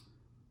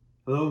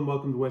Hello and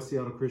welcome to West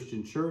Seattle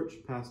Christian Church.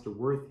 Pastor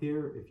Worth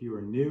here. If you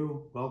are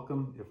new,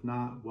 welcome. If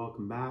not,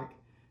 welcome back.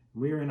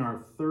 We are in our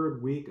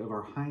third week of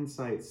our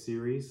Hindsight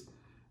series.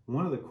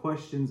 One of the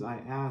questions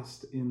I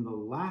asked in the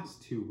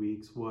last 2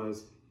 weeks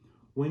was,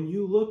 when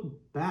you look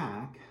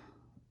back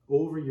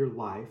over your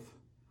life,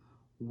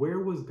 where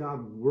was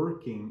God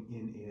working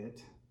in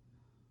it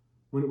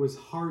when it was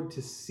hard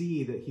to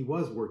see that He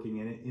was working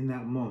in it in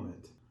that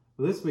moment?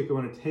 Well, this week I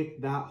want to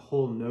take that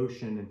whole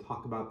notion and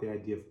talk about the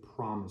idea of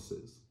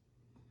promises.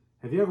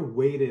 Have you ever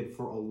waited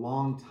for a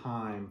long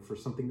time for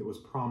something that was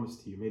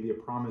promised to you? Maybe a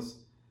promise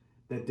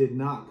that did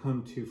not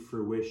come to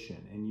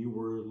fruition and you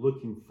were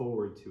looking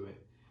forward to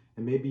it.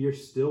 And maybe you're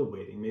still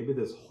waiting. Maybe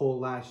this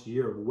whole last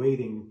year of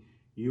waiting,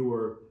 you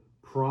were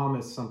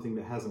promised something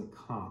that hasn't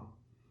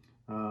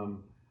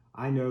come.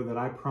 I know that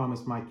I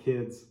promised my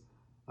kids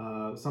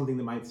something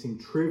that might seem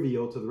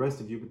trivial to the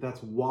rest of you, but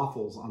that's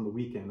waffles on the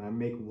weekend. I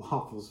make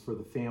waffles for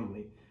the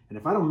family. And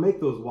if I don't make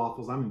those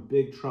waffles, I'm in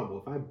big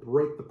trouble. If I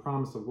break the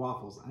promise of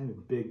waffles, I'm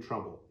in big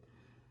trouble.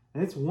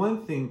 And it's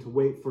one thing to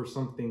wait for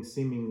something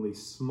seemingly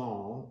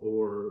small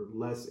or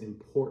less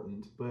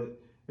important, but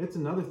it's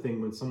another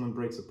thing when someone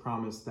breaks a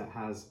promise that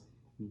has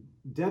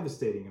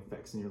devastating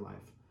effects in your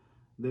life.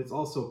 That's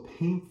also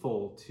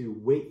painful to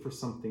wait for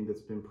something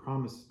that's been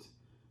promised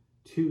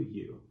to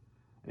you.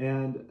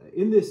 And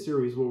in this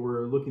series where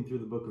we're looking through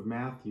the book of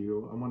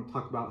Matthew, I want to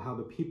talk about how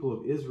the people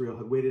of Israel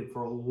had waited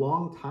for a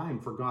long time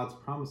for God's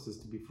promises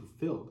to be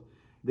fulfilled.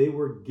 They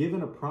were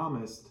given a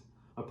promise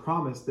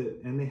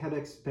that, and they had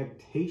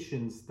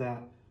expectations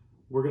that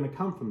were going to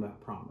come from that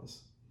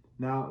promise.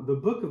 Now, the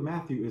book of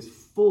Matthew is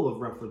full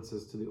of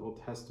references to the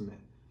Old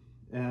Testament,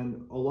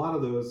 and a lot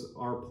of those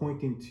are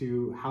pointing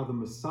to how the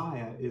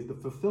Messiah is the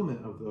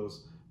fulfillment of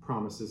those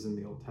promises in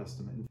the Old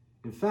Testament.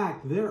 In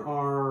fact, there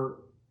are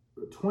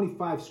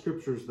 25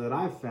 scriptures that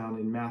I've found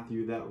in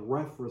Matthew that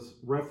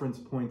reference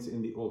points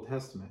in the Old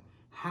Testament.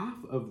 Half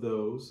of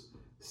those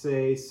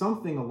say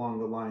something along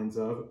the lines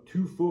of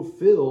to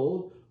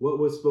fulfill what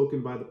was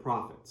spoken by the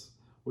prophets,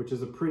 which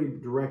is a pretty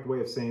direct way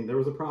of saying there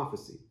was a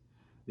prophecy.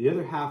 The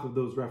other half of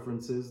those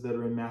references that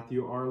are in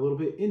Matthew are a little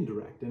bit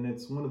indirect, and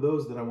it's one of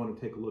those that I want to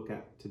take a look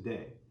at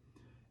today.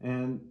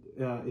 And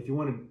if you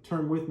want to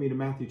turn with me to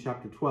Matthew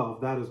chapter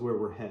 12, that is where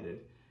we're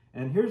headed.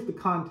 And here's the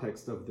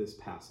context of this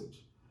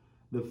passage.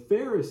 The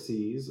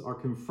Pharisees are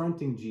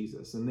confronting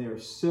Jesus, and they are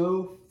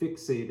so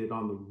fixated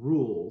on the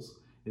rules,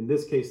 in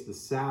this case the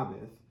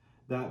Sabbath,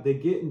 that they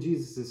get in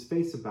Jesus'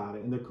 face about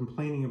it, and they're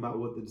complaining about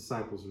what the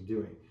disciples are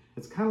doing.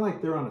 It's kind of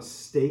like they're on a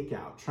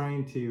stakeout,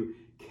 trying to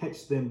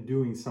catch them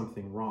doing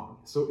something wrong.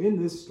 So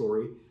in this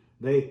story,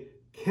 they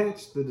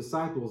catch the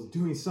disciples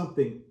doing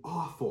something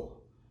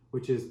awful,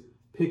 which is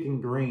picking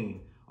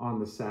grain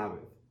on the Sabbath.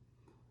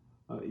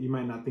 You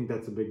might not think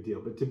that's a big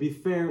deal, but to be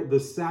fair, the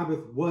Sabbath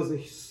was a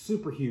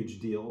super huge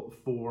deal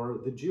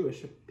for the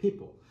Jewish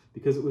people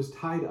because it was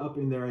tied up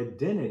in their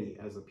identity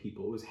as a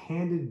people. It was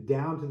handed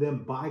down to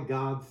them by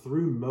God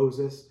through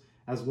Moses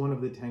as one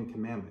of the 10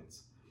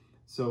 Commandments.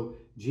 So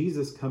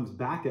Jesus comes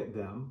back at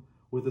them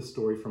with a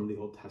story from the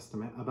Old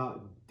Testament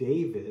about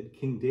David,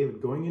 King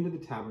David, going into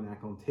the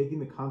tabernacle and taking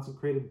the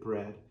consecrated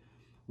bread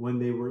when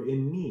they were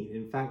in need.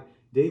 In fact,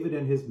 David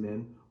and his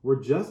men were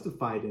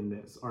justified in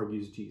this,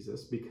 argues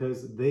Jesus,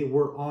 because they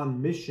were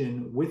on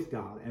mission with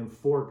God and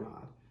for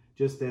God,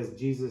 just as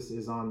Jesus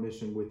is on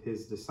mission with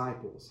his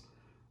disciples.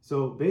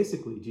 So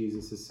basically,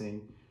 Jesus is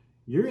saying,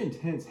 your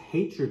intense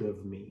hatred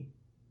of me,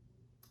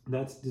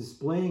 that's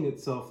displaying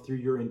itself through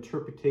your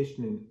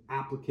interpretation and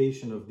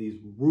application of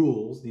these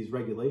rules, these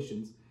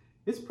regulations,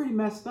 it's pretty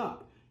messed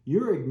up.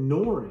 You're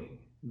ignoring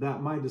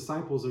that my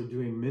disciples are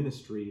doing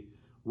ministry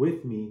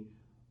with me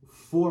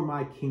for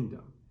my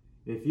kingdom.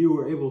 If you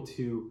were able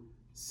to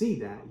see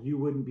that, you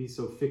wouldn't be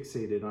so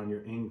fixated on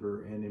your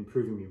anger and in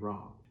proving me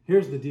wrong.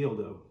 Here's the deal,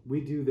 though.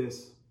 We do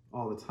this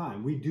all the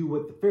time. We do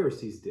what the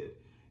Pharisees did.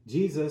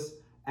 Jesus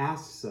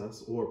asks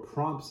us or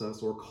prompts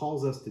us or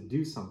calls us to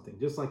do something,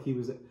 just like he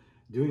was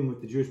doing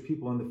with the Jewish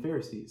people and the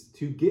Pharisees,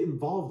 to get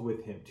involved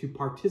with him, to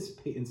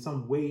participate in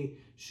some way,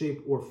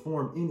 shape, or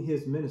form in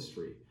his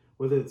ministry,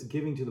 whether it's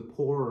giving to the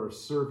poor or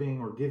serving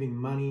or giving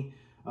money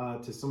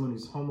to someone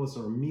who's homeless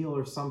or a meal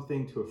or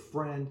something, to a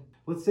friend.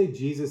 Let's say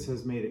Jesus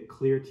has made it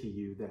clear to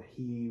you that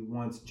he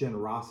wants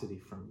generosity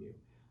from you,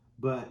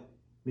 but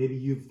maybe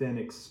you've then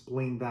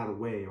explained that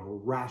away or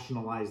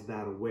rationalized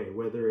that away,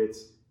 whether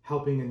it's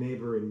helping a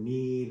neighbor in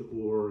need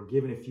or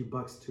giving a few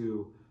bucks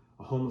to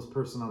a homeless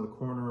person on the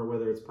corner, or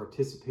whether it's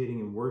participating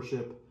in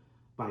worship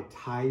by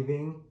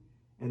tithing,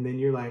 and then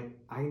you're like,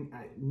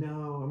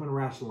 no, I'm going to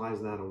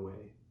rationalize that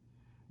away.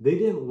 They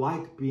didn't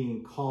like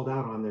being called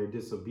out on their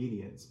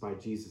disobedience by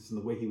Jesus and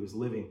the way he was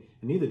living,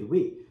 and neither do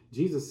we.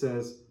 Jesus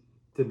says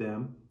to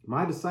them,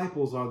 my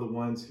disciples are the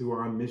ones who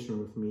are on mission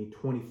with me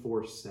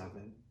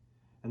 24/7.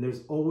 And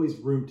there's always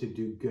room to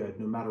do good,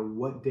 no matter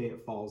what day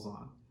it falls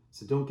on.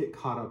 So don't get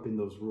caught up in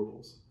those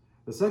rules.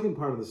 The second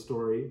part of the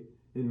story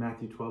in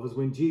Matthew 12 is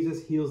when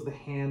Jesus heals the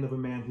hand of a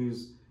man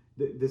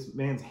this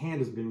man's hand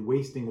has been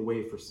wasting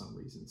away for some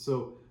reason.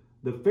 So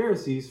the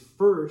Pharisees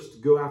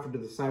first go after the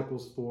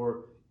disciples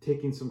for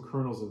taking some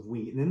kernels of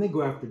wheat. And then they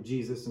go after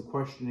Jesus and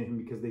questioning him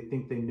because they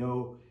think they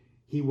know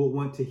he will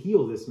want to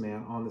heal this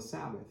man on the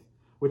Sabbath,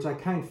 which I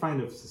kind of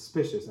find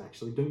suspicious,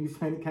 actually. Don't you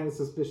find it kind of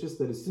suspicious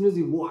that as soon as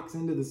he walks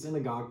into the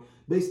synagogue,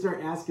 they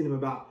start asking him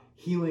about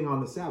healing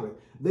on the Sabbath?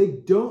 They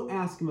don't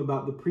ask him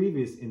about the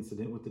previous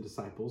incident with the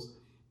disciples,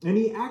 and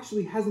he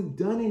actually hasn't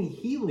done any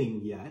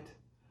healing yet,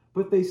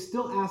 but they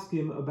still ask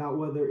him about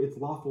whether it's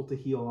lawful to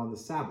heal on the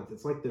Sabbath.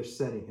 It's like they're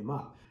setting him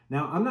up.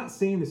 Now, I'm not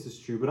saying this is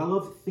true, but I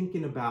love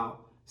thinking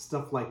about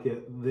stuff like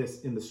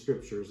this in the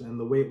scriptures and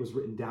the way it was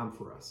written down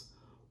for us.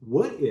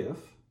 What if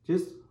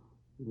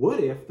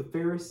the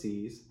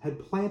Pharisees had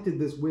planted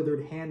this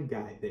withered hand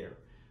guy there?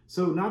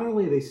 So not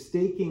only are they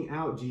staking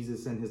out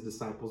Jesus and his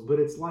disciples, but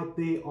it's like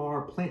they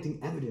are planting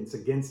evidence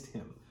against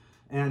him.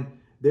 And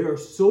they are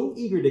so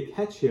eager to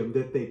catch him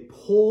that they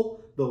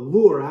pull the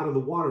lure out of the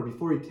water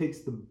before he takes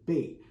the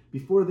bait,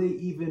 before they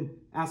even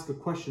ask a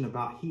question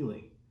about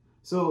healing.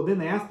 So then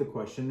they ask the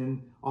question,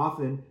 and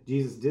often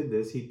Jesus did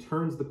this. He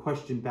turns the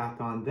question back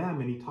on them,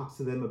 and he talks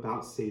to them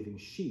about saving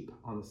sheep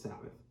on the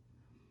Sabbath.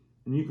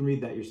 And you can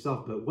read that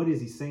yourself, but what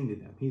is he saying to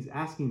them? He's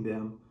asking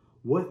them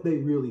what they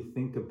really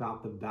think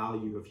about the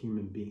value of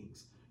human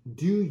beings.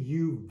 Do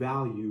you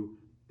value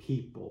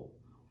people?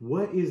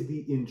 What is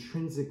the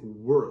intrinsic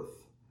worth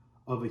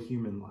of a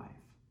human life?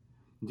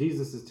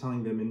 Jesus is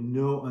telling them in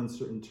no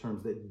uncertain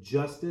terms that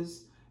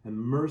justice and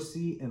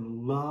mercy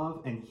and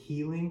love and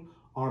healing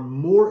are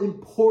more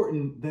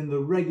important than the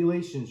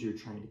regulations you're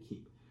trying to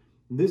keep.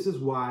 And this is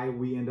why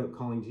we end up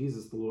calling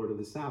Jesus the Lord of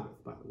the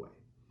Sabbath, by the way.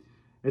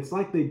 It's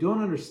like they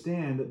don't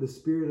understand that the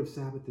spirit of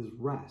Sabbath is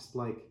rest.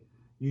 Like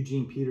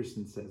Eugene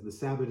Peterson says, the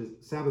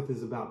Sabbath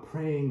is about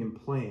praying and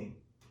playing.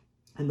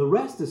 And the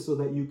rest is so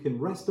that you can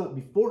rest up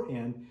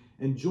beforehand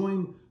and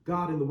join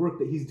God in the work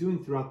that he's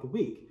doing throughout the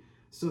week,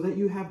 so that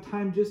you have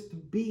time just to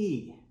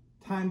be,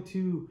 time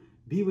to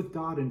be with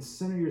God and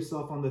center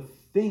yourself on the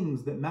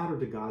things that matter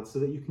to God so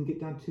that you can get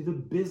down to the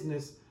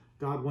business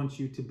God wants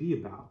you to be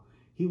about.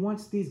 He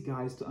wants these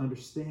guys to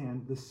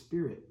understand the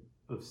spirit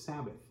of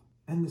Sabbath.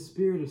 And the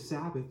spirit of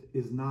Sabbath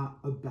is not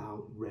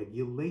about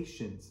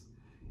regulations.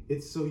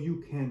 It's so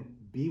you can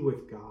be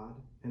with God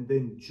and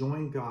then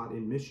join God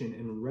in mission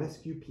and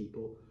rescue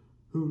people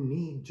who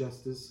need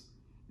justice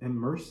and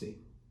mercy.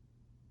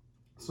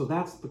 So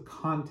that's the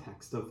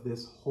context of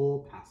this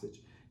whole passage.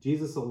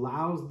 Jesus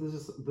allows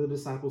the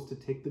disciples to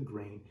take the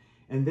grain,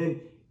 and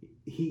then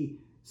he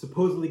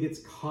supposedly gets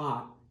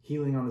caught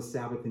healing on the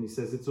Sabbath, and he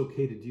says it's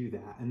okay to do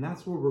that. And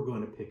that's where we're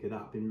going to pick it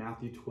up in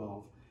Matthew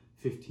 12,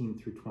 15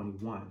 through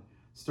 21.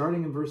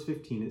 Starting in verse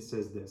 15, it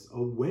says this: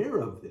 aware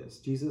of this,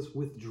 Jesus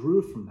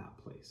withdrew from that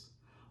place.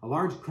 A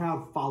large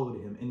crowd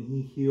followed him, and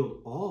he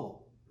healed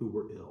all who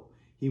were ill.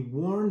 He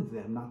warned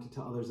them not to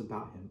tell others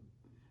about him.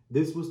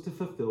 This was to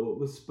fulfill what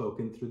was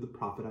spoken through the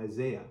prophet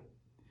Isaiah.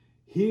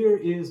 Here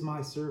is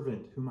my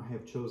servant whom I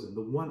have chosen,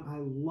 the one I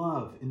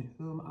love, in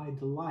whom I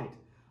delight.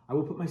 I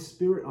will put my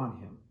spirit on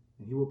him,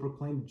 and he will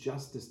proclaim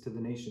justice to the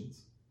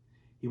nations.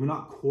 He will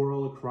not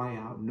quarrel or cry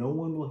out. No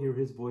one will hear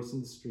his voice in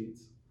the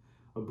streets.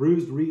 A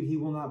bruised reed he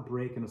will not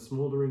break, and a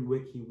smoldering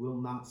wick he will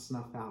not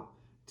snuff out,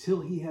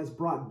 till he has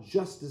brought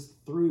justice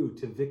through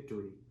to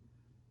victory.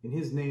 In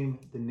his name,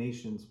 the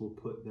nations will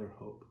put their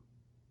hope.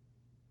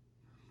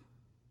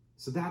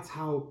 So that's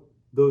how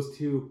those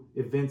two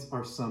events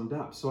are summed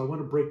up. So I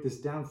want to break this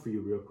down for you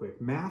real quick.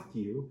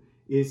 Matthew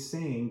is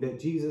saying that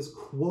Jesus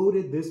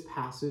quoted this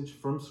passage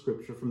from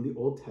Scripture, from the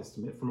Old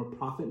Testament, from a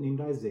prophet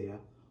named Isaiah,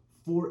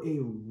 for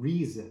a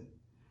reason.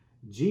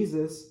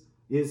 Jesus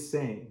is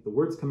saying, the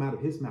words come out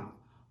of his mouth,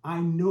 I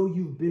know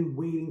you've been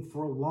waiting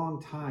for a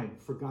long time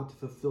for God to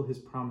fulfill his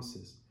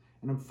promises.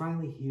 And I'm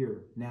finally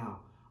here now.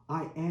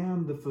 I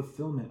am the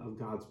fulfillment of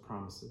God's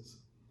promises.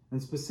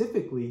 And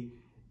specifically,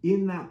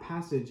 in that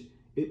passage,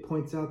 it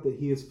points out that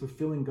he is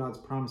fulfilling God's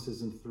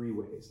promises in three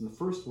ways. And the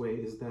first way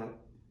is that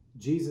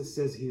Jesus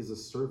says he is a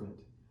servant.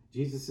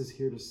 Jesus is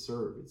here to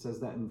serve. It says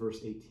that in verse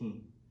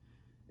 18.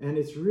 And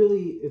it's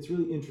really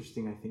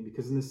interesting, I think,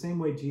 because in the same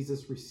way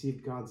Jesus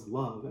received God's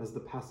love, as the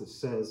passage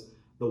says,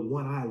 the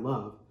one I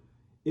love,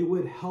 it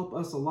would help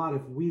us a lot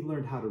if we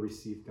learned how to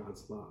receive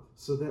God's love,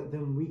 so that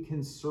then we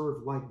can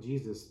serve like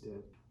Jesus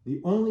did.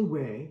 The only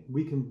way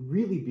we can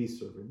really be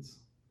servants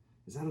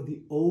is out of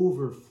the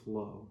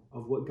overflow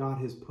of what God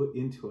has put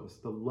into us,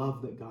 the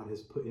love that God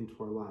has put into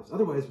our lives.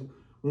 Otherwise,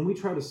 when we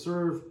try to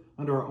serve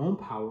under our own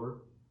power,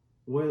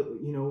 well,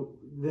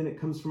 then it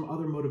comes from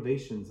other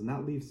motivations, and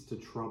that leads to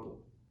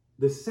trouble.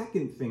 The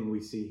second thing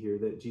we see here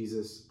that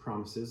Jesus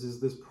promises is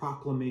this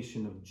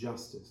proclamation of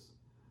justice.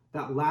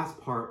 That last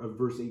part of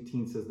verse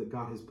 18 says that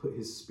God has put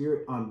his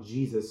spirit on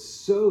Jesus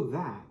so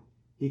that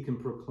he can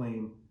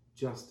proclaim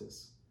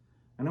justice.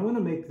 And I want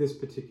to make this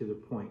particular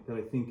point that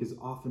I think is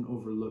often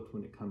overlooked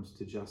when it comes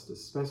to justice,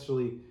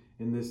 especially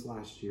in this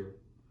last year.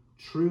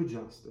 True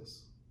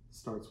justice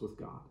starts with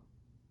God.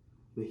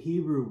 The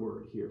Hebrew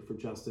word here for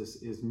justice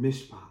is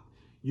mishpat.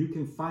 You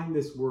can find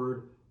this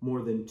word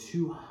more than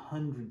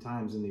 200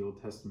 times in the Old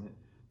Testament.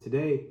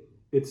 Today,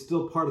 It's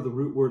still part of the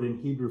root word in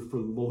Hebrew for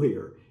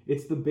lawyer.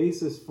 It's the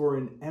basis for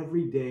an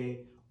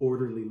everyday,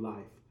 orderly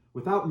life.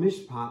 Without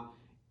mishpat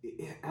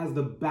as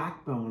the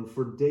backbone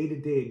for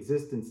day-to-day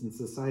existence in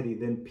society,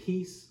 then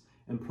peace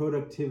and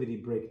productivity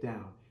break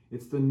down.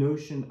 It's the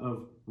notion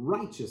of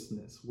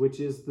righteousness, which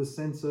is the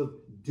sense of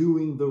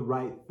doing the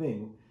right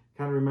thing.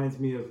 Kind of reminds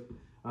me of,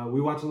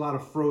 we watch a lot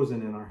of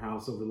Frozen in our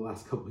house over the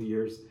last couple of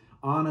years.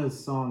 Anna's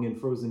song in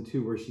Frozen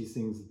 2, where she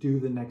sings, "Do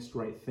the next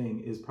right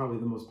thing," is probably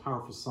the most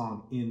powerful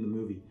song in the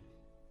movie.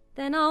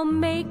 Then I'll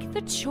make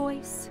the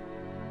choice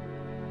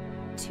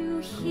to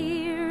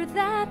hear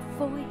that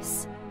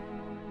voice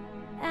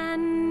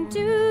and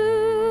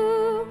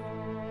do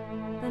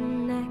the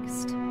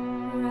next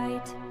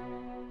right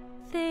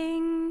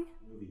thing.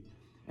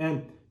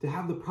 And to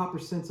have the proper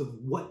sense of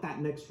what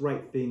that next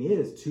right thing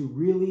is, to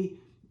really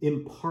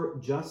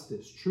impart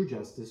justice, true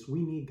justice,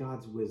 we need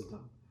God's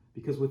wisdom.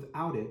 Because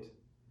without it,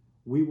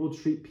 we will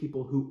treat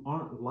people who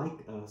aren't like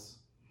us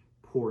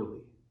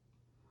poorly.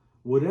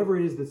 Whatever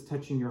it is that's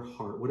touching your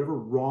heart, whatever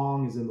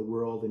wrong is in the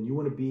world, and you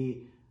want to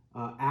be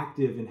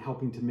active in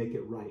helping to make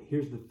it right,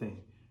 here's the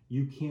thing.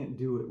 You can't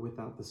do it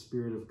without the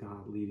Spirit of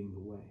God leading the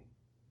way.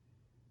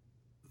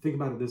 Think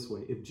about it this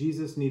way. If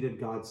Jesus needed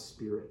God's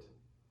Spirit,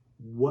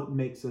 what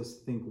makes us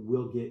think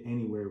we'll get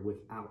anywhere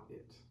without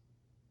it?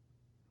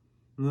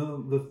 Now,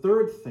 the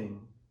third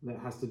thing that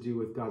has to do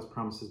with God's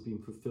promises being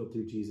fulfilled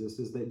through Jesus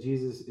is that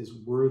Jesus is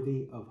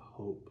worthy of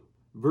hope.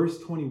 Verse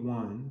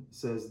 21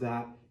 says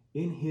that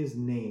in his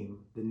name,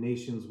 the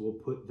nations will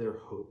put their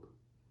hope.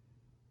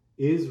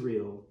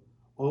 Israel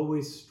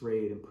always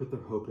strayed and put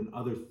their hope in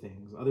other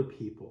things, other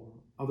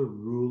people, other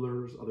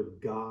rulers, other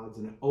gods,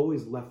 and it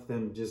always left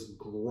them just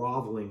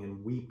groveling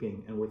and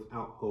weeping and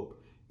without hope.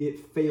 It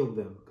failed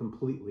them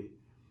completely.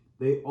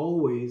 They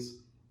always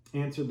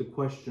answered the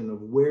question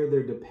of where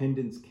their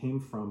dependence came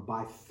from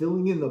by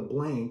filling in the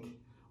blank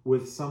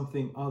with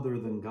something other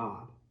than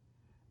God.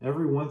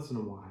 Every once in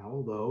a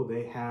while, though,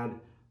 they had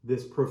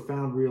this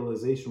profound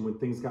realization when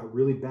things got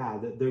really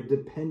bad that their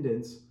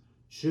dependence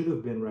should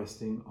have been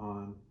resting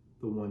on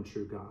the one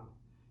true God.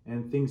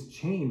 And things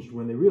changed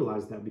when they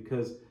realized that,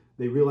 because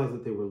they realized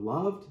that they were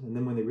loved, and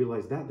then when they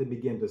realized that, they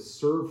began to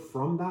serve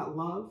from that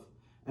love,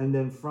 and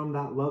then from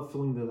that love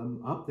filling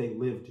them up, they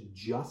lived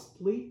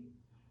justly.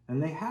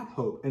 And they had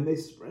hope, and they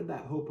spread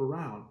that hope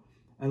around.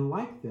 And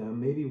like them,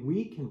 maybe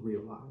we can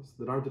realize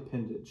that our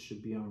dependence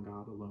should be on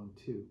God alone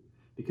too.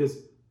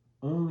 Because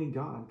only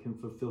God can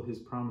fulfill his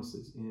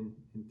promises in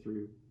and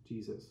through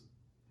Jesus.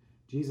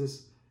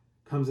 Jesus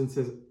comes and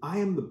says, I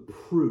am the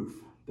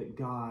proof that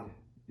God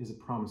is a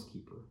promise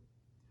keeper.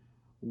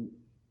 And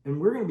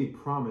we're going to be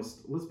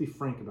promised, let's be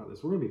frank about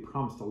this, we're going to be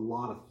promised a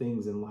lot of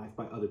things in life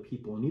by other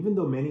people. And even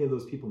though many of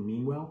those people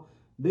mean well,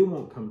 they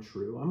won't come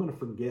true. I'm going to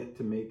forget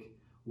to make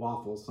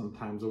waffles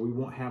sometimes, or we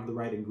won't have the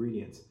right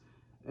ingredients.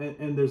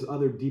 And there's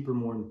other deeper,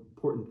 more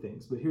important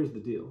things. But here's the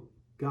deal.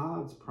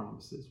 God's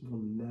promises will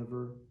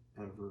never,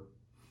 ever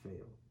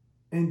fail.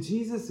 And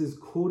Jesus is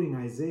quoting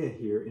Isaiah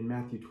here in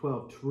Matthew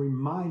 12 to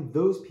remind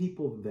those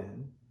people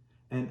then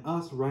and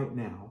us right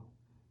now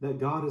that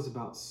God is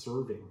about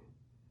serving,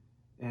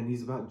 and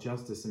he's about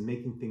justice and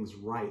making things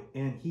right.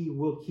 And he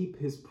will keep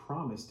his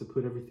promise to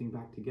put everything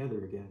back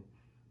together again.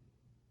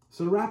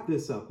 So to wrap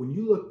this up, when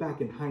you look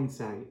back in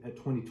hindsight at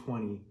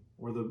 2020,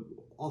 or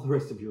all the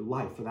rest of your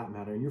life for that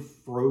matter, and you're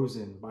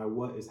frozen by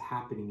what is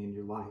happening in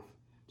your life,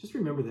 just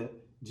remember that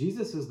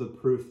Jesus is the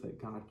proof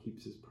that God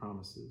keeps his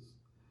promises.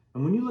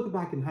 And when you look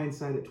back in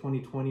hindsight at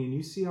 2020 and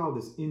you see all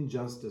this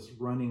injustice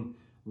running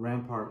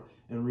rampart,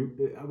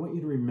 and I want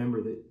you to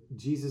remember that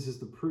Jesus is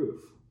the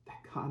proof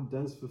that God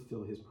does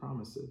fulfill his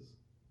promises.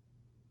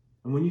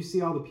 And when you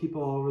see all the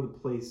people all over the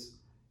place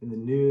in the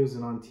news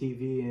and on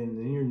TV and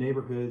in your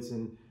neighborhoods,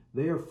 and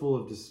they are full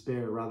of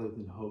despair rather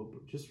than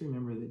hope, just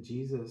remember that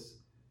Jesus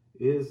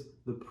is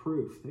the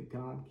proof that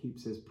God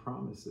keeps his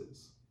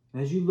promises.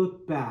 And as you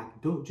look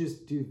back, don't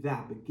just do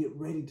that, but get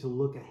ready to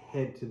look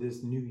ahead to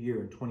this new year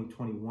in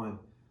 2021,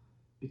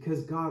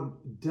 because God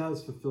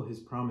does fulfill his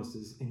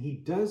promises, and he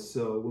does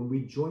so when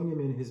we join him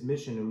in his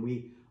mission and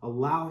we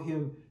allow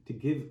him to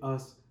give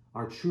us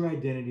our true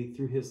identity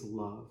through his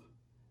love.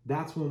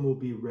 That's when we'll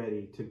be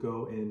ready to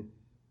go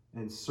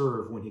and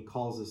serve when he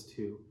calls us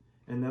to.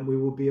 And then we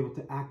will be able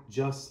to act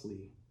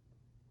justly.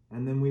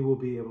 And then we will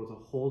be able to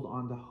hold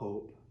on to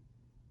hope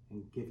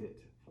and give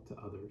it to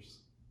others.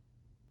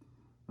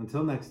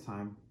 Until next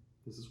time,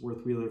 this is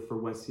Worth Wheeler for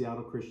West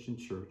Seattle Christian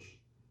Church.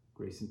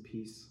 Grace and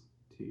peace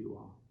to you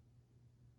all.